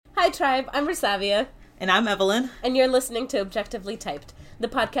Hi, Tribe. I'm Versavia. And I'm Evelyn. And you're listening to Objectively Typed, the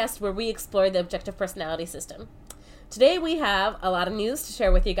podcast where we explore the objective personality system. Today we have a lot of news to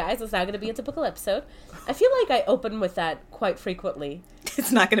share with you guys. It's not going to be a typical episode. I feel like I open with that quite frequently.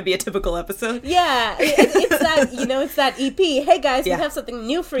 It's not going to be a typical episode. Yeah, it's that, it's that EP. Hey guys, we have something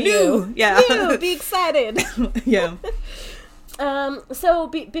new for you. Yeah. New, be excited. Yeah. So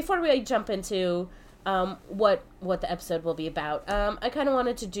before we jump into what the episode will be about, I kind of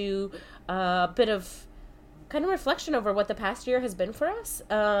wanted to do a bit of kind of reflection over what the past year has been for us.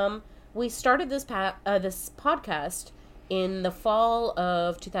 We started this podcast in the fall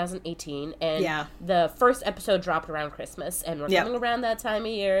of 2018, and the first episode dropped around Christmas, and we're coming around that time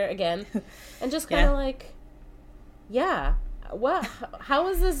of year again, and just kind of how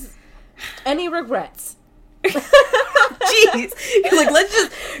is this? Any regrets? Jeez, let's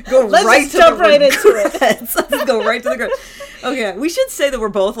just go jump right into it. Let's go right to the regrets. Okay, we should say that we're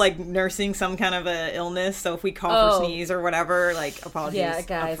both nursing some kind of a illness, so if we cough or sneeze or whatever, apologies. Yeah,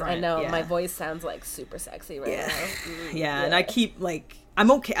 guys, upfront. I know my voice sounds super sexy right now. Yeah, and I keep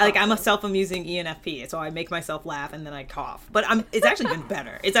I'm okay. I'm a self-amusing ENFP, so I make myself laugh and then I cough. But it's actually been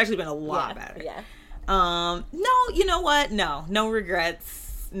better. It's actually been a lot better. Yeah. No, you know what? No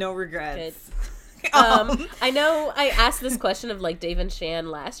regrets. No regrets. Good. I know I asked this question of Dave and Shan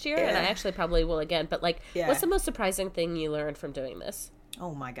last year, and I actually probably will again, but what's the most surprising thing you learned from doing this?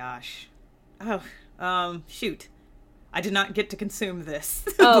 Oh my gosh. Shoot. I did not get to consume this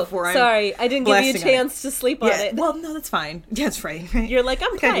before. Sorry, I didn't give you a chance to sleep on it. Well, no, that's fine. Yeah, that's right. You're like,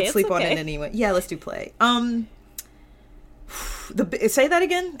 I'm I can sleep on it anyway. Yeah, let's do play. Say that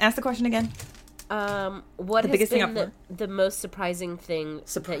again. Ask the question again. What has been the most surprising thing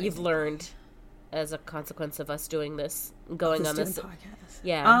that you've learned as a consequence of us doing this, going on this podcast?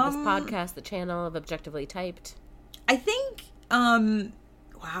 Yeah, this podcast, the channel of Objectively Typed. I think,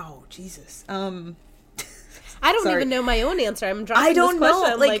 wow, Jesus. I don't even know my own answer. I'm dropping this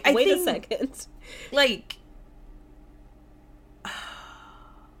question. I'm wait a second. I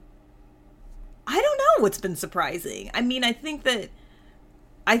don't know what's been surprising. I mean, I think that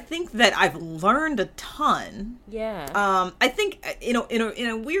I've learned a ton. Yeah. I think in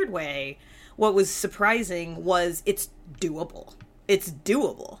a weird way, what was surprising was it's doable. It's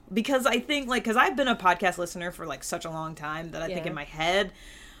doable because I think because I've been a podcast listener for such a long time that I think in my head,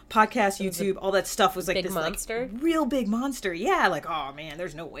 podcast, YouTube, all that stuff was big this monster. Real big monster. Yeah, oh man,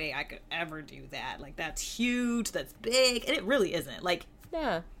 there's no way I could ever do that. That's huge, that's big, and it really isn't.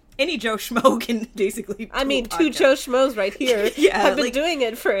 Yeah. Any Joe Schmo can basically two Joe Schmoes right here have been doing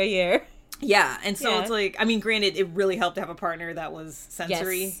it for a year. Yeah, and so it's granted, it really helped to have a partner that was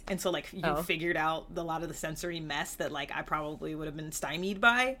sensory, and so you figured out a lot of the sensory mess that I probably would have been stymied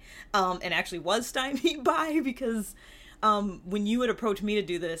by, and actually was stymied by because when you would approach me to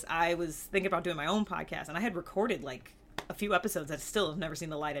do this, I was thinking about doing my own podcast, and I had recorded a few episodes that still have never seen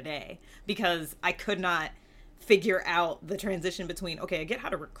the light of day because I could not figure out the transition between I get how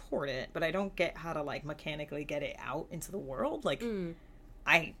to record it, but I don't get how to mechanically get it out into the world.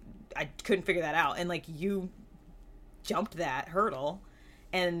 I couldn't figure that out, and you jumped that hurdle,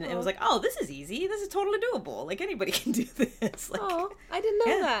 and it was this is easy. This is totally doable. Anybody can do this. I didn't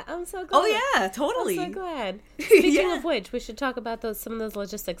know that. I'm so glad. Oh yeah, totally. I'm so glad. Speaking of which, we should talk about some of those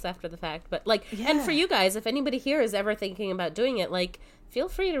logistics after the fact. But and for you guys, if anybody here is ever thinking about doing it, feel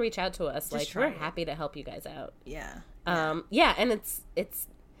free to reach out to us. We're happy to help you guys out. Yeah. And it's.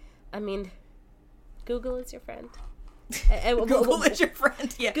 I mean, Google is your friend. Google is your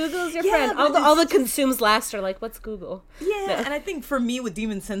friend. Yeah, Google is your friend. All the consumes last are what's Google? Yeah, no. And I think for me with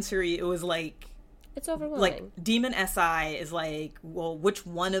Demon Sensory, it was it's overwhelming. Demon SI is well, which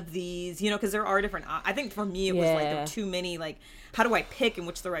one of these? Because there are different. I think for me it was there were too many. How do I pick and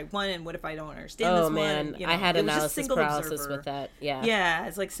which the right one? And what if I don't understand this one? Oh man, I had analysis paralysis with that. Yeah, yeah,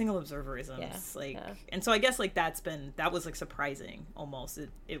 it's single observerism. And so I guess that was surprising almost.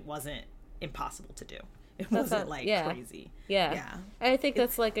 It wasn't impossible to do. It wasn't crazy. Yeah. I think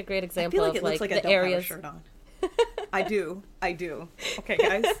that's a great example I feel of it looks like the I don't areas. Have a shirt on. I do. Okay,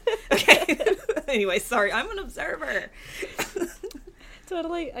 guys. Okay. Anyway, sorry. I'm an observer.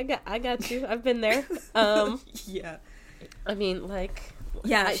 Totally. I got you. I've been there. Yeah. I mean,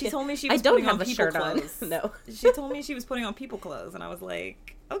 yeah. She told me she was putting on people clothes. No. She told me she was putting on people clothes, and I was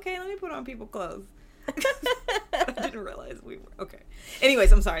like, okay, let me put on people clothes. I didn't realize we were okay.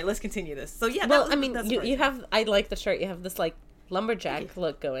 Anyways, I'm sorry. Let's continue this. So yeah, you have. I like the shirt. You have this lumberjack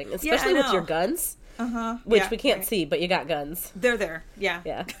look going, especially with your guns. Which we can't see, but you got guns. They're there. Yeah.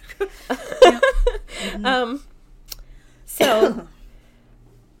 Yeah. Mm-hmm. So.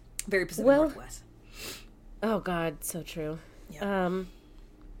 Very Pacific Northwest. Oh God, so true. Yeah.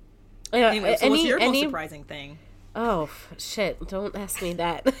 Anyway, so what's your most surprising thing? Oh shit! Don't ask me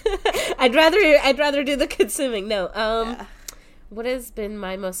that. I'd rather do the consuming. No. What has been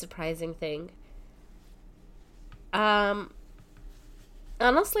my most surprising thing? Honestly,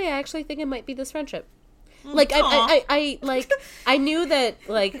 I actually think it might be this friendship. Like, I knew that,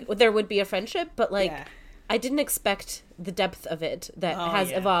 like, there would be a friendship, but, like, I didn't expect the depth of it that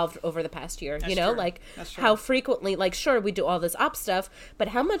has evolved over the past year. That's true. Like, how frequently, like, sure, we do all this op stuff, but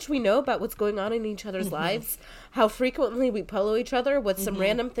how much we know about what's going on in each other's lives, how frequently we follow each other with some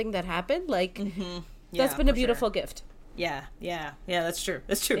random thing that happened, like, that's been a beautiful gift. Yeah, that's true.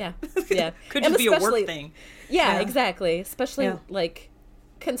 That's true. Yeah. Could just be a work thing. Yeah, exactly. Especially, like,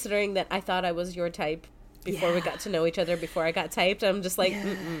 considering that I thought I was your type before we got to know each other, before I got typed. I'm just like,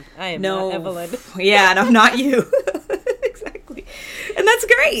 I am not Evelyn. Yeah, and I'm not you. Exactly. And that's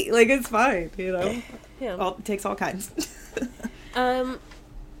great. Like, it's fine, you know? Yeah. It takes all kinds.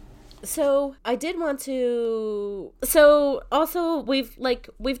 So I did want to... So, also,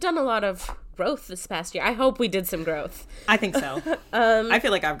 we've done a lot of growth this past year. I hope we did some growth. I think so. I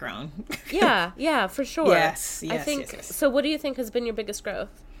feel like I've grown. yeah, for sure. Yes. So what do you think has been your biggest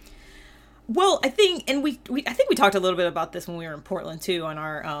growth? Well, I think, and we talked a little bit about this when we were in Portland too, on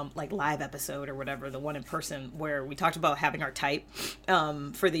our like live episode or whatever, the one in person, where we talked about having our type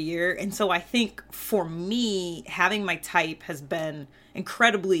for the year. And so I think for me, having my type has been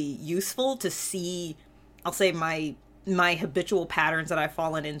incredibly useful to see, I'll say, my habitual patterns that I've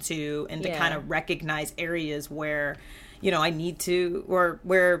fallen into, and to kind of recognize areas where, you know, I need to, or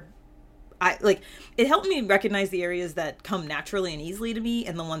where I like, it helped me recognize the areas that come naturally and easily to me,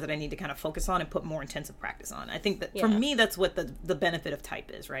 and the ones that I need to kind of focus on and put more intensive practice on. I think that for me, that's what the benefit of type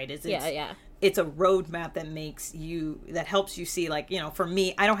is, right? It's a roadmap that helps you see, like, you know, for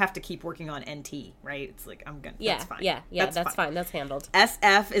me, I don't have to keep working on NT, right? It's like, that's fine. That's fine. That's handled.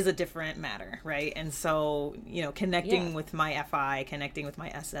 SF is a different matter, right? And so, you know, connecting with my FI, connecting with my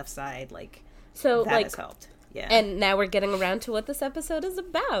SF side, like, that has helped. Yeah. And now we're getting around to what this episode is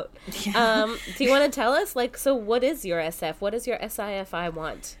about. Yeah. Do you want to tell us, like, so what is your SF? What is your SIFI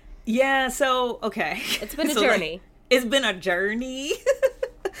want? Yeah, so, okay. It's been a journey. Like, it's been a journey.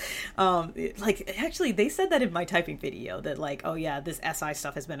 Like, actually, they said that in my typing video, that, like, oh yeah, this SI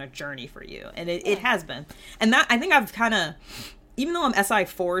stuff has been a journey for you. And it has been. And that, I think I've kind of... Even though I'm SI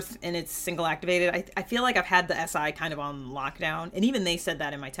 4th and it's single activated, I feel like I've had the SI kind of on lockdown. And even they said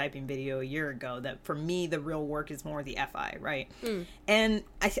that in my typing video a year ago, that for me, the real work is more the FI, right? And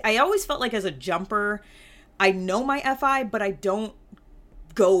I always felt like as a jumper, I know my FI, but I don't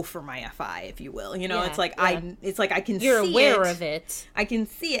go for my FI, if you will. You know, it's like I can see it. You're aware of it. I can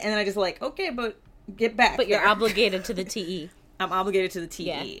see it, and then I just like, okay, but get back. But you're obligated to the TE. I'm obligated to the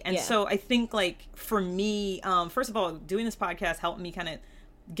TE. And so I think, like, for me, first of all, doing this podcast helped me kind of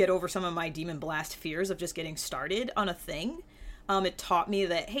get over some of my Demon Blast fears of just getting started on a thing. It taught me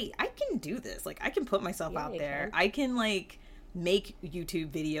that, hey, I can do this. Like, I can put myself out there. I can, like, make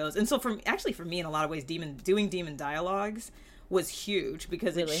YouTube videos. And so for me, in a lot of ways, doing Demon Dialogues was huge,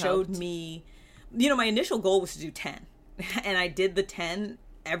 because it showed me, you know, my initial goal was to do 10. And I did the 10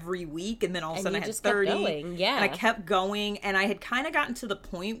 every week, and then all of a sudden I had 30. And I kept going, and I had kind of gotten to the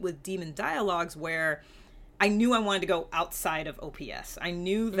point with Demon Dialogues where I knew I wanted to go outside of OPS. I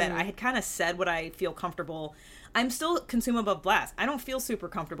knew that I had kind of said what I feel comfortable. I'm still Consume Above Blast. I don't feel super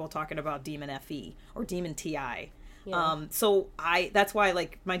comfortable talking about Demon FE or Demon TI. So that's why,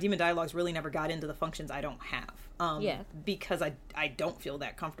 like, my Demon Dialogues really never got into the functions I don't have. Because I don't feel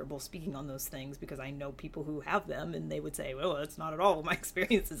that comfortable speaking on those things, because I know people who have them, and they would say, well, that's not at all what my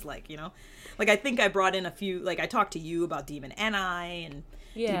experience is like, you know? Like, I think I brought in a few, like, I talked to you about Demon NI and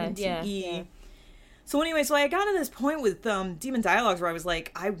Demon TE. So anyway, so I got to this point with Demon Dialogues where I was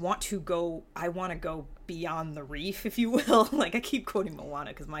like, I want to go beyond the reef, if you will. Like, I keep quoting Moana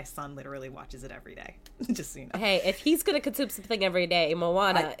because my son literally watches it every day. Just so you know. Hey, if he's going to consume something every day,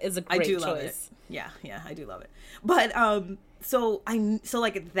 Moana is a great choice. Love it. Yeah, I do love it. But so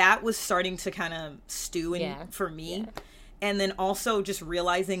like that was starting to kind of stew for me. Yeah. And then also just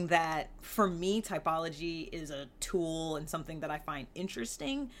realizing that for me, typology is a tool and something that I find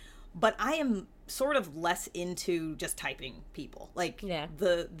interesting, but I am sort of less into just typing people. Like,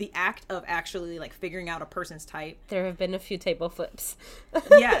 the act of actually, like, figuring out a person's type. There have been a few table flips.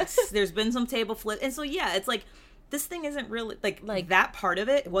 Yes, there's been some table flip. And so, it's like, this thing isn't really like that part of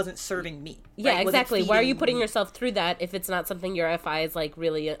it wasn't serving me. Yeah, right? Exactly. Why are you putting yourself through that if it's not something your FI is like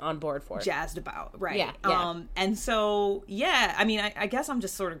really on board for? Jazzed about, right? Yeah. And so, yeah, I mean, I guess I'm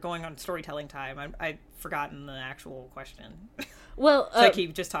just sort of going on storytelling time. I've forgotten the actual question. Well, so I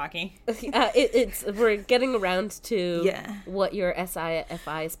keep just talking. It's we're getting around to what your FI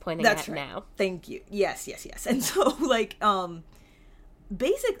is pointing at right. now. Thank you. Yes. And so, like, I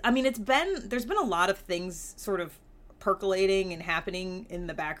mean, there's been a lot of things sort of percolating and happening in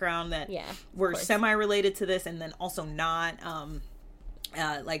the background that were semi-related to this, and then also not.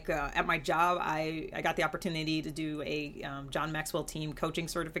 At my job, I got the opportunity to do a John Maxwell team coaching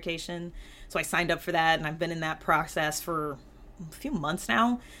certification. So I signed up for that, and I've been in that process for a few months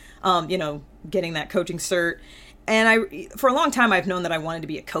now, getting that coaching cert. And for a long time, I've known that I wanted to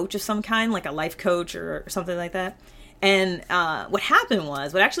be a coach of some kind, like a life coach or something like that. And what happened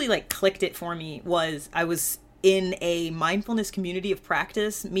was, what actually like clicked it for me was I was in a mindfulness community of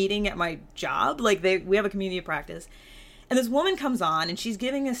practice meeting at my job. Like we have a community of practice. And this woman comes on and she's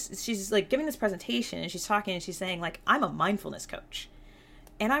giving this presentation, and she's talking and she's saying like, I'm a mindfulness coach.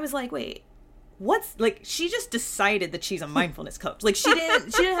 And I was like, wait, what's like, she just decided that she's a mindfulness coach. Like she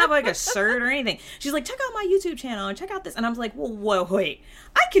didn't have like a cert or anything. She's like, check out my YouTube channel and check out this. And I was like, well, whoa, wait,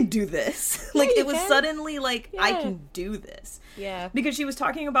 I can do this. Like it was suddenly like, I can do this. Yeah. Because she was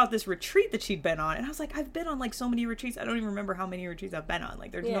talking about this retreat that she'd been on. And I was like, I've been on like so many retreats. I don't even remember how many retreats I've been on.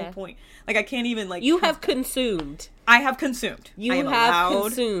 Like there's no point. Like I can't even like. You have consumed. I have consumed. You have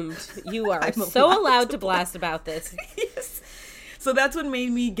consumed. You are so allowed to blast about this. Yes. So that's what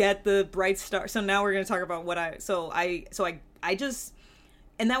made me get the Bright Star. So now we're going to talk about what I just,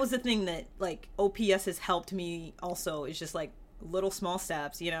 and that was the thing that like OPS has helped me also, is just like little small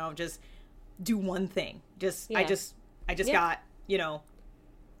steps, just do one thing. I just got,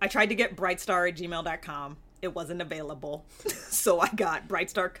 I tried to get brightstar@gmail.com. It wasn't available. So I got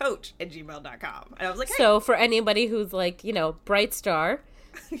brightstarcoach@gmail.com. And I was like, hey. So for anybody who's like, Bright Star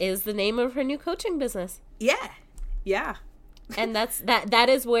is the name of her new coaching business. Yeah. Yeah. And that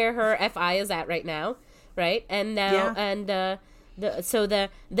is where her FI is at right now, right? And now the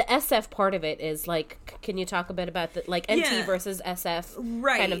SF part of it is like, can you talk a bit about the like NT versus SF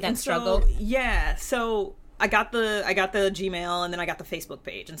kind of that struggle? So I got the Gmail, and then I got the Facebook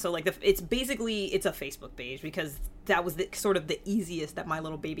page, and so like it's a Facebook page because that was sort of the easiest that my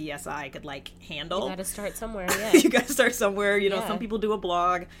little baby SI could like handle. You got to start somewhere. Yeah, you got to start somewhere. Some people do a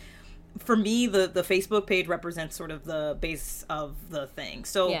blog. For me, the Facebook page represents sort of the base of the thing.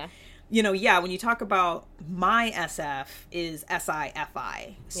 So, when you talk about my SF is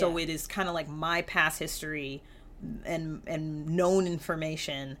SIFI. So it is kind of like my past history and known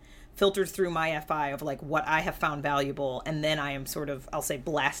information filtered through my FI of like what I have found valuable. And then I am sort of, I'll say,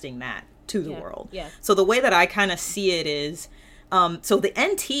 blasting that to the world. Yeah. So the way that I kind of see it is, so the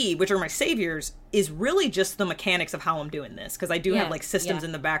NT, which are my saviors, is really just the mechanics of how I'm doing this. Because I do have like systems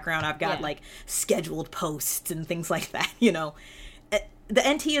in the background. I've got like scheduled posts and things like that, The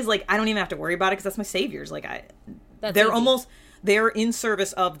NT is like, I don't even have to worry about it because that's my saviors. Like they're in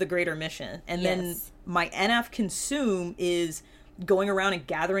service of the greater mission. And then my NF consume is going around and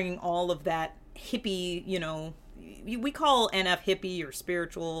gathering all of that hippie, we call NF hippie or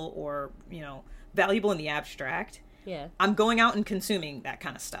spiritual or, valuable in the abstract. Yeah. I'm going out and consuming that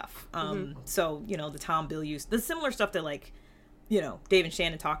kind of stuff. So, the Tom Bill use, the similar stuff that like, Dave and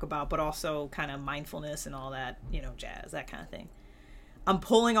Shannon talk about, but also kind of mindfulness and all that, jazz, that kind of thing. I'm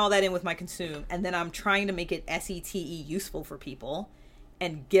pulling all that in with my consume, and then I'm trying to make it SETE useful for people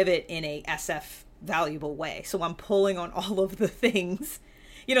and give it in a SF valuable way. So I'm pulling on all of the things,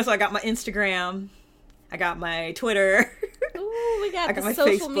 so I got my Instagram, I got my Twitter. Ooh, we got my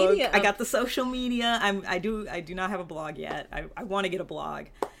social Facebook. media. I got the social media. I do not have a blog yet. I want to get a blog,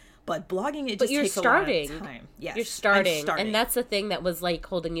 but blogging it just takes a lot of time. Yes, you're starting, and that's the thing that was like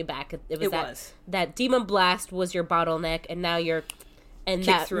holding you back. It was that Demon Blast was your bottleneck, and now you're, and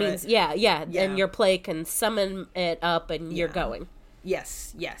that means and your play can summon it up, and you're going.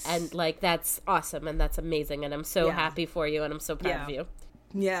 Yes, and like that's awesome, and that's amazing, and I'm so happy for you, and I'm so proud of you.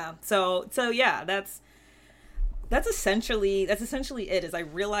 Yeah. So yeah, that's essentially it. Is I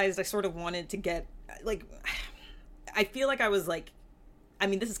realized I sort of wanted to get like, I feel like I was like, I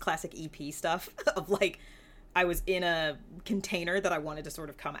mean, this is classic EP stuff of like, I was in a container that I wanted to sort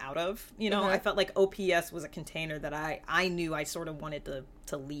of come out of, I felt like OPS was a container that I knew I sort of wanted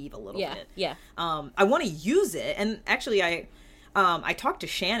to leave a little bit. Yeah. I want to use it. And actually I talked to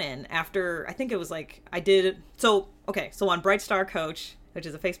Shannon after, I think it was like, so on Bright Star Coach, which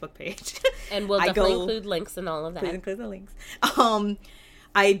is a Facebook page. And we'll definitely include links and all of that. Please include the links.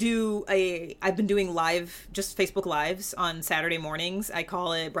 I've been doing just Facebook Lives on Saturday mornings. I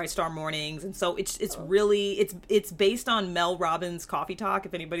call it Bright Star Mornings. And so it's based on Mel Robbins' Coffee Talk,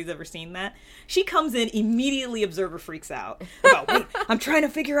 if anybody's ever seen that. She comes in, immediately Observer freaks out. About, wait, I'm trying to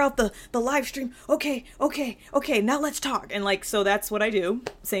figure out the live stream. Okay, now let's talk. And like, so that's what I do.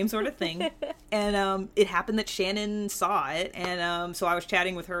 Same sort of thing. And it happened that Shannon saw it. And so I was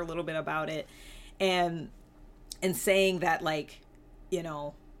chatting with her a little bit about it. And saying that, like, you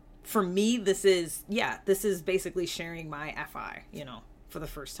know, for me, this is basically sharing my FI, you know, for the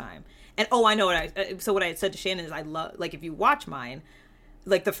first time. And, I know what I had said to Shannon is I love, like, if you watch mine,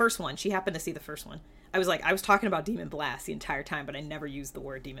 like the first one, she happened to see the first one. I was talking about Demon Blast the entire time, but I never used the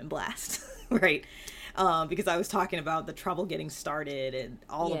word Demon Blast, right? Because I was talking about the trouble getting started and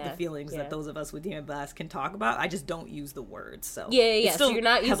all of the feelings that those of us with Demon Blast can talk about. I just don't use the words. So So you're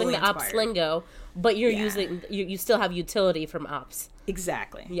not using the ops lingo, but you're using you still have utility from ops.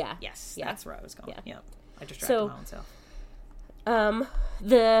 Exactly. Yeah. Yes. Yeah. That's where I was going. Yeah. I just so, my own self.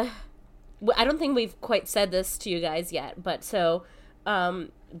 I don't think we've quite said this to you guys yet, but so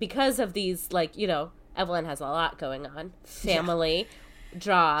because of these, like, you know, Evelyn has a lot going on. Family,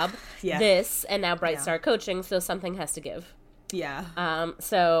 job, this, and now Bright Star Coaching, so something has to give. Yeah.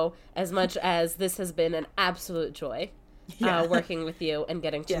 So as much as this has been an absolute joy working with you and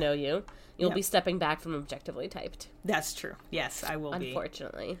getting to know you, you'll be stepping back from Objectively Typed. That's true. Yes, I will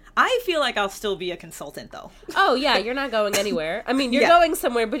Unfortunately. I feel like I'll still be a consultant, though. Oh, yeah, you're not going anywhere. I mean, you're going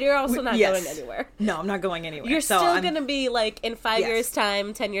somewhere, but you're also not going anywhere. No, I'm not going anywhere. You're still going to be, like, in 5 years'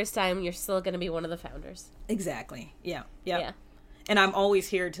 time, 10 years' time, you're still going to be one of the founders. Exactly. Yeah. And I'm always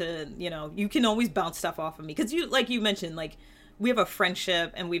here to, you know, you can always bounce stuff off of me. Because like you mentioned, like, we have a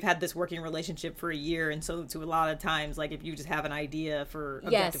friendship and we've had this working relationship for a year. And so to a lot of times, like, if you just have an idea for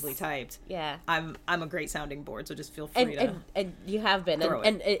Objectively Typed, I'm a great sounding board. So just feel free to. And you have been.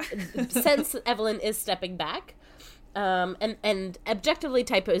 And since Evelyn is stepping back, and Objectively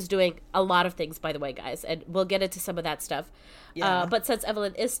Typed is doing a lot of things, by the way, guys. And we'll get into some of that stuff. Yeah. But since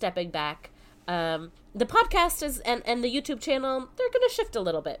Evelyn is stepping back, the podcast is and the YouTube channel, they're going to shift a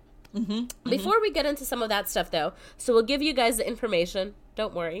little bit. Before we get into some of that stuff, though, so we'll give you guys the information.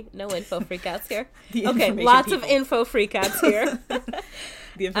 Don't worry, no info freakouts here. Okay, lots of info freakouts here.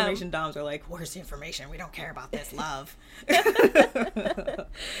 The information doms are like, where's the information? We don't care about this, love.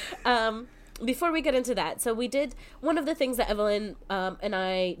 Before we get into that, so we did, one of the things that Evelyn and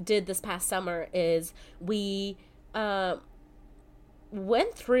I did this past summer is we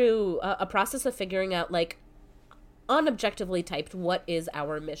went through a process of figuring out, like, on Objectively Typed, what is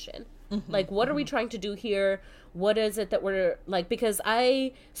our mission? Like, what are we trying to do here? What is it that we're, like, because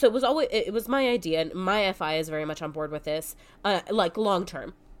so it was my idea, and my FI is very much on board with this, like, long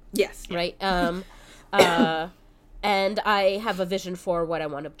term. Yes. Right? And I have a vision for what I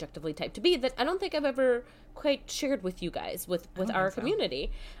want Objectively Typed to be that I don't think I've ever quite shared with you guys, with our community.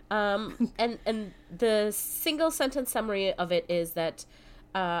 And the single sentence summary of it is that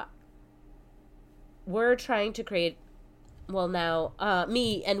we're trying to create, well, now,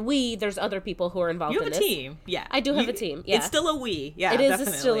 me and we, there's other people who are involved in this. You have a team, yeah. I do have a team, yeah. It's still a we, yeah, It is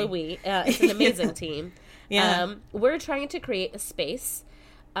definitely. Still a we. It's an amazing team. Yeah. We're trying to create a space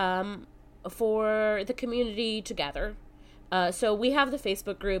for the community to gather. So we have the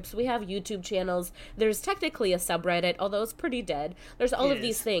Facebook groups, we have YouTube channels, there's technically a subreddit, although it's pretty dead. There's all of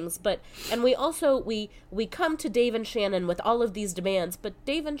these things, and we also, we come to Dave and Shannon with all of these demands, but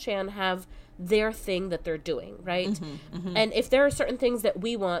Dave and Shan have their thing that they're doing, right? And if there are certain things that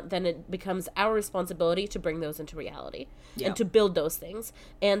we want, then it becomes our responsibility to bring those into reality and to build those things.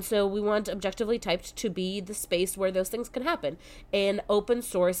 And so we want Objectively Typed to be the space where those things can happen, an open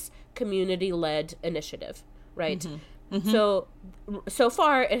source, community-led initiative, right? So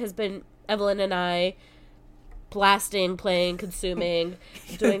far it has been Evelyn and I blasting, playing, consuming,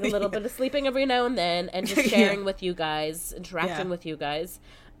 doing a little bit of sleeping every now and then, and just sharing with you guys, interacting with you guys.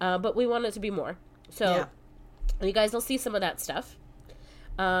 But we want it to be more. So you guys will see some of that stuff.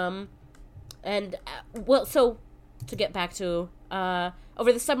 So to get back to,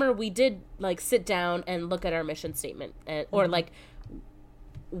 over the summer we did, like, sit down and look at our mission statement, or like,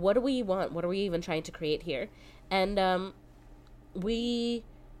 what do we want? What are we even trying to create here? And we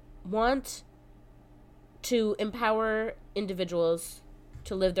want to empower individuals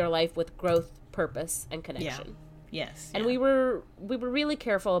to live their life with growth, purpose, and connection. Yes. And we were really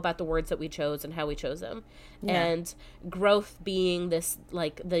careful about the words that we chose and how we chose them. And growth being this,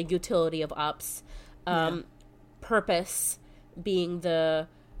 like, the utility of ops, purpose being the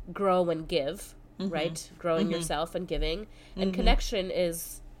grow and give, right? Growing yourself and giving. And connection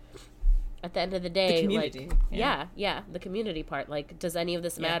is at the end of the day, community. Like, yeah, the community part. Like, does any of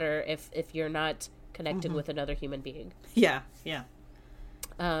this matter if you're not connected with another human being? Yeah.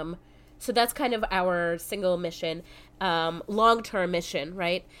 So that's kind of our single mission, long-term mission,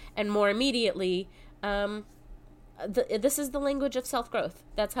 right? And more immediately, this is the language of self-growth.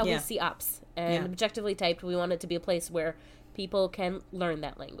 That's how we see ops. And objectively typed, we want it to be a place where people can learn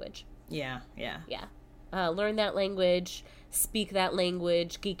that language. Yeah. Learn that language, speak that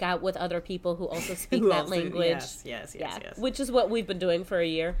language, geek out with other people who also speak that language. Yes. Which is what we've been doing for a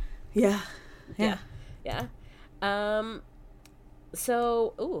year. Yeah.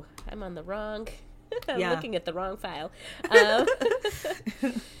 So, I'm on the wrong... I'm looking at the wrong file.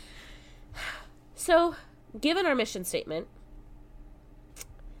 So, given our mission statement,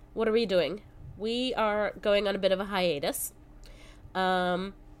 what are we doing? We are going on a bit of a hiatus.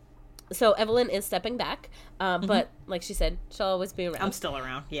 So Evelyn is stepping back, but like she said, she'll always be around. I'm still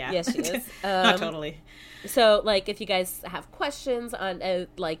around, yeah. Yes, she is. Not totally. So, like, if you guys have questions on,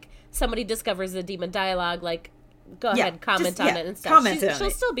 like, somebody discovers the demon dialogue, like, go ahead, comment on it and stuff. She'll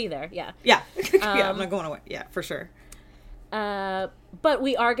still be there, yeah. Yeah, I'm not going away. Yeah, for sure. But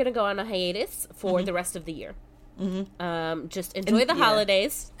we are going to go on a hiatus for the rest of the year. Just enjoy the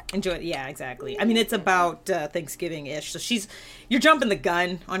holidays. Enjoy, yeah, exactly. I mean, it's about Thanksgiving-ish, so you're jumping the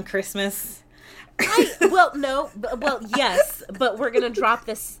gun on Christmas. Yes, but we're going to drop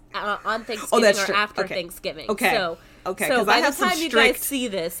this on Thanksgiving or after Thanksgiving. Okay. So by the time you guys see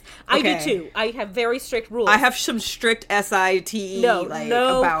this, I do too. I have very strict rules. I have some strict SITE.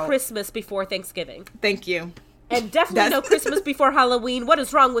 No Christmas before Thanksgiving. Thank you. And definitely no Christmas before Halloween. What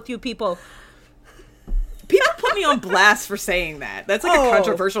is wrong with you people? People put me on blast for saying that. That's like a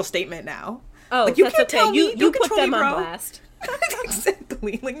controversial statement now. Oh, like, that's okay. You put them on blast.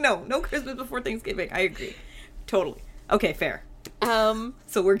 Exactly. Like, no Christmas before Thanksgiving. I agree. Totally. Okay, fair.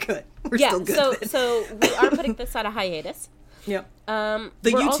 So we're good. We're still good. So we are putting this on a hiatus. Yep. The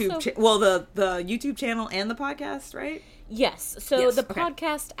YouTube, the YouTube channel and the podcast, right? Yes. So the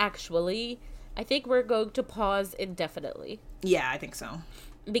podcast, actually, I think we're going to pause indefinitely. Yeah, I think so.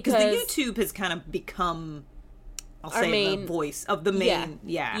 Because the YouTube has kind of become, the voice of the main.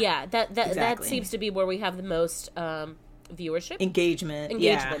 Yeah. That seems to be where we have the most viewership. Engagement.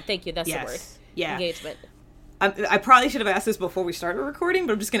 Thank you. That's the word. Yeah. Engagement. I probably should have asked this before we started recording,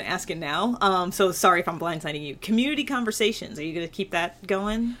 but I'm just going to ask it now. So sorry if I'm blindsiding you. Community conversations. Are you going to keep that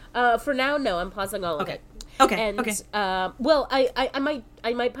going? For now, no. I'm pausing all of it. Okay. Well, I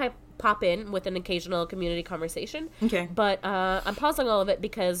might pop in with an occasional community conversation. Okay. But I'm pausing all of it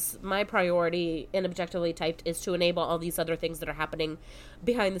because my priority in Objectively Typed is to enable all these other things that are happening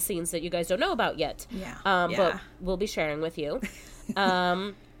behind the scenes that you guys don't know about yet. But we'll be sharing with you.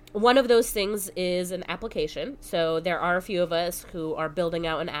 One of those things is an application. So there are a few of us who are building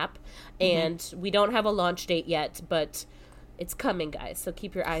out an app, and we don't have a launch date yet, but it's coming, guys. So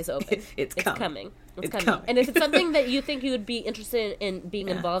keep your eyes open. It's coming. It's coming. And if it's something that you think you would be interested in being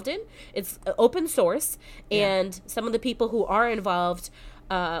involved in, it's open source, and some of the people who are involved,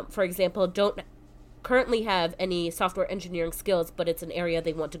 for example, don't currently have any software engineering skills, but it's an area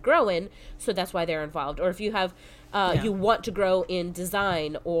they want to grow in, so that's why they're involved. Or if you have you want to grow in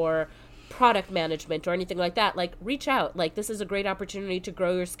design or product management or anything like that, like, reach out. Like, this is a great opportunity to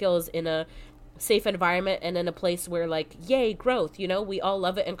grow your skills in a safe environment and in a place where, like, yay, growth, we all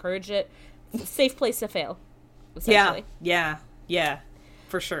love it, encourage it. Safe place to fail, essentially. Yeah,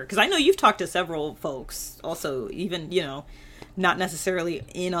 for sure. Because I know you've talked to several folks also, even, not necessarily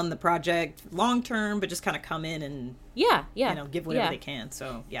in on the project long term, but just kind of come in and give whatever they can.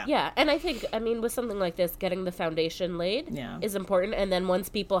 So and I think, with something like this, getting the foundation laid is important, and then once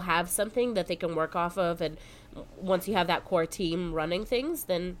people have something that they can work off of, and once you have that core team running things,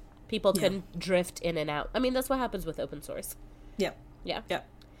 then people can drift in and out. That's what happens with open source. Yeah.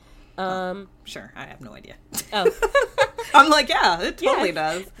 Sure, I have no idea. Oh. I'm like, it totally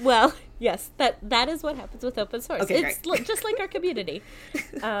does. Well, yes, that is what happens with open source. Okay, it's just like our community.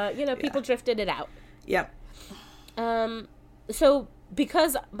 People drifted it out. Yep. So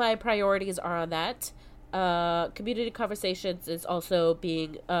because my priorities are on that, community conversations is also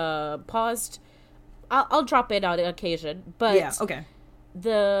being paused. I'll drop in on occasion, but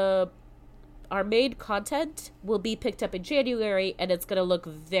our main content will be picked up in January, and it's going to look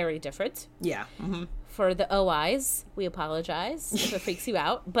very different. Yeah. Mm-hmm. For the OIs, we apologize if it freaks you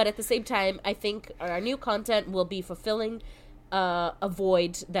out. But at the same time, I think our new content will be fulfilling a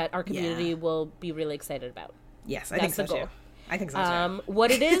void that our community will be really excited about. Yes, I think so too. I think so too.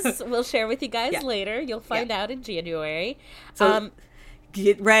 What it is, we'll share with you guys later. You'll find out in January. So,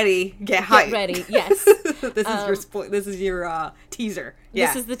 Get ready. Get hyped. Get ready. Yes. This is your teaser. Yeah.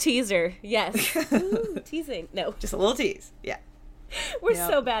 This is the teaser. Yes. Ooh, teasing. No. Just a little tease. Yeah. We're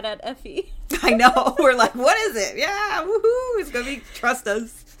so bad at Effie. I know. We're like, what is it? Yeah. Woohoo. It's going to be, trust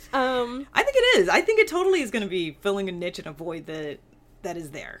us. I think it is. I think it totally is going to be filling a niche and a void that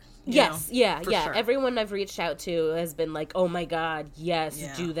is there. Yes. Yeah. Sure. Everyone I've reached out to has been like, oh my God,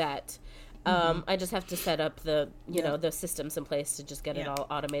 yes, do that. I just have to set up the the systems in place to just get it all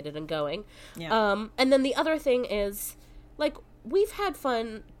automated and going. Yeah. And then the other thing is, like, we've had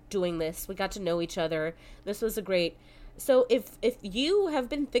fun doing this. We got to know each other. This was a great. So if you have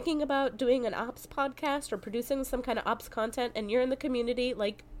been thinking about doing an ops podcast or producing some kind of ops content and you're in the community,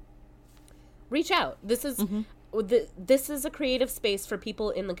 like, reach out. This is this is a creative space for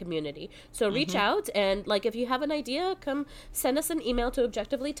people in the community. So reach out, and, like, if you have an idea, come send us an email to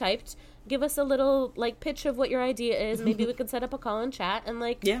Objectively Typed. Give us a little, like, pitch of what your idea is. Maybe we could set up a call and chat, and,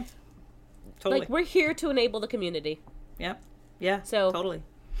 like, totally. Like, we're here to enable the community. Yep. Yeah. So totally.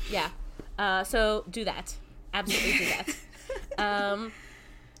 Yeah. So do that. Absolutely do that.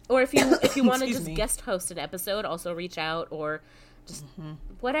 Or if you want to just guest host an episode, also reach out, or just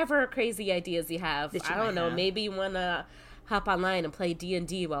whatever crazy ideas you have. I don't know. Maybe you want to hop online and play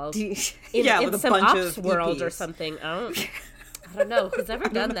D&D while in some ops world or something. I don't know. Who's ever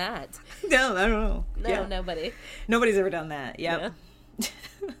done that? No, I don't know. No, nobody. Nobody's ever done that. Yep. Yeah.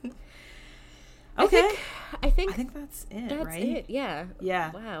 Okay. I think that's it. That's right? it. Yeah.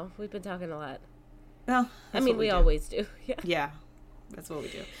 Yeah. Wow. We've been talking a lot. Well, I mean, we always do. Yeah. Yeah. That's what we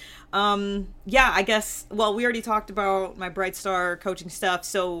do. I guess, well, we already talked about my Bright Star coaching stuff.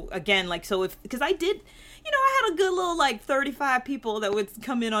 So again, like, because I did, I had a good little, like, 35 people that would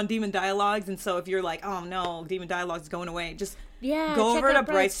come in on Demon Dialogues. And so if you're like, oh no, Demon Dialogues is going away, just go over to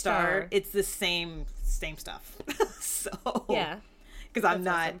Bright Star. It's the same stuff. So, yeah, because I'm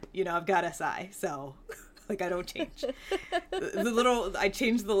not, awesome. I've got SI. So like, I don't change I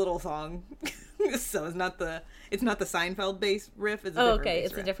changed the little song. So it's not the Seinfeld bass riff. It's a different bass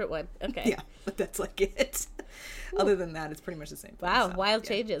it's riff. A different one. Okay. Yeah, but that's like it. Other than that, it's pretty much the same thing. Wow, wild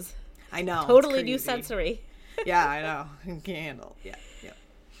changes. I know. Totally new sensory. Yeah, I know. You can't handle. Yeah.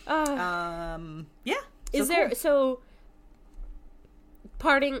 Yeah. Is there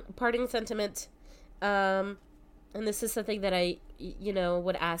parting sentiment? And this is something that I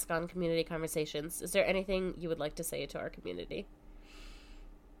would ask on community conversations. Is there anything you would like to say to our community?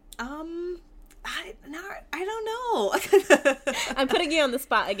 I don't know. I'm putting you on the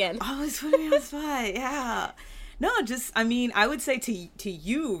spot again. Always putting me on the spot. Yeah. No, just, I would say to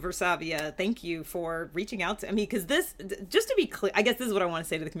you, Versavia, thank you for reaching out to me, because just to be clear, I guess this is what I want to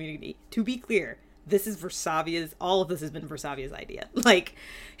say to the community. To be clear, this is all of this has been Versavia's idea. Like,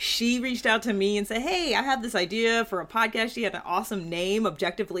 she reached out to me and said, hey, I have this idea for a podcast. She had an awesome name,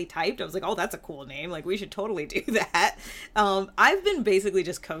 Objectively Typed. I was like, oh, that's a cool name. Like, we should totally do that. I've been basically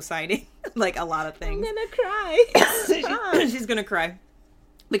just co-signing, like, a lot of things. I'm gonna cry. She's gonna cry.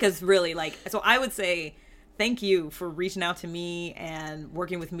 Because really, like, so I would say thank you for reaching out to me and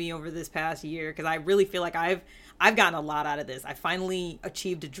working with me over this past year, because I really feel like I've gotten a lot out of this. I finally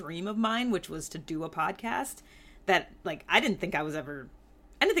achieved a dream of mine, which was to do a podcast that, like, I didn't think I was ever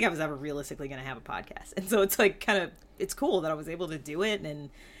realistically going to have a podcast. And so it's like it's cool that I was able to do it,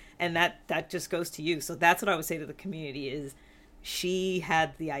 and that just goes to you. So that's what I would say to the community is she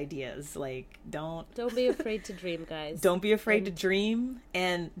had the ideas. Like, don't be afraid to dream, guys. Don't be afraid to dream,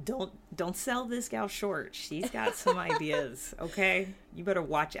 and don't sell this gal short. She's got some ideas. Okay, you better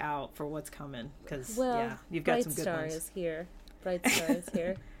watch out for what's coming, because you've got some good ones. Bright Star is here. Bright Star is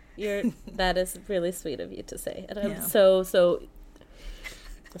here. That is really sweet of you to say, and I'm so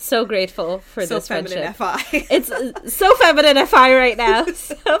grateful for this friendship. FI. It's so feminine FI right now.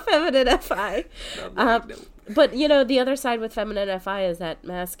 So feminine FI. But, the other side with feminine FI is that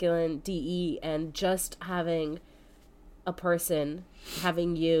masculine DE, and just having a person,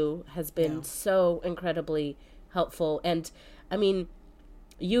 having you, has been so incredibly helpful. And, I mean,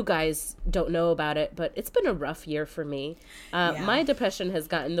 you guys don't know about it, but it's been a rough year for me. My depression has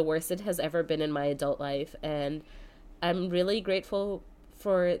gotten the worst it has ever been in my adult life, and I'm really grateful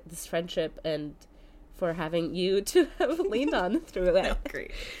for this friendship and for having you to have leaned on through that. No,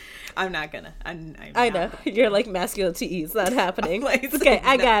 great. I'm not gonna. I know. You're like, masculine TE. It's not happening. It's okay.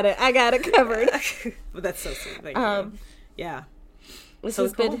 I got it covered. But that's so sweet. Thank you. Yeah. This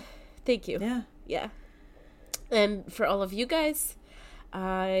has been. Thank you. Yeah. Yeah. And for all of you guys,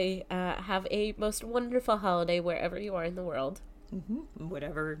 I have a most wonderful holiday wherever you are in the world. Mm-hmm.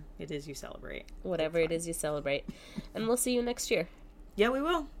 Whatever it is you celebrate. And we'll see you next year. Yeah, we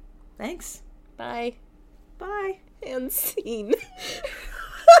will. Thanks. Bye. Bye. And scene.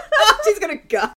 She's gonna go.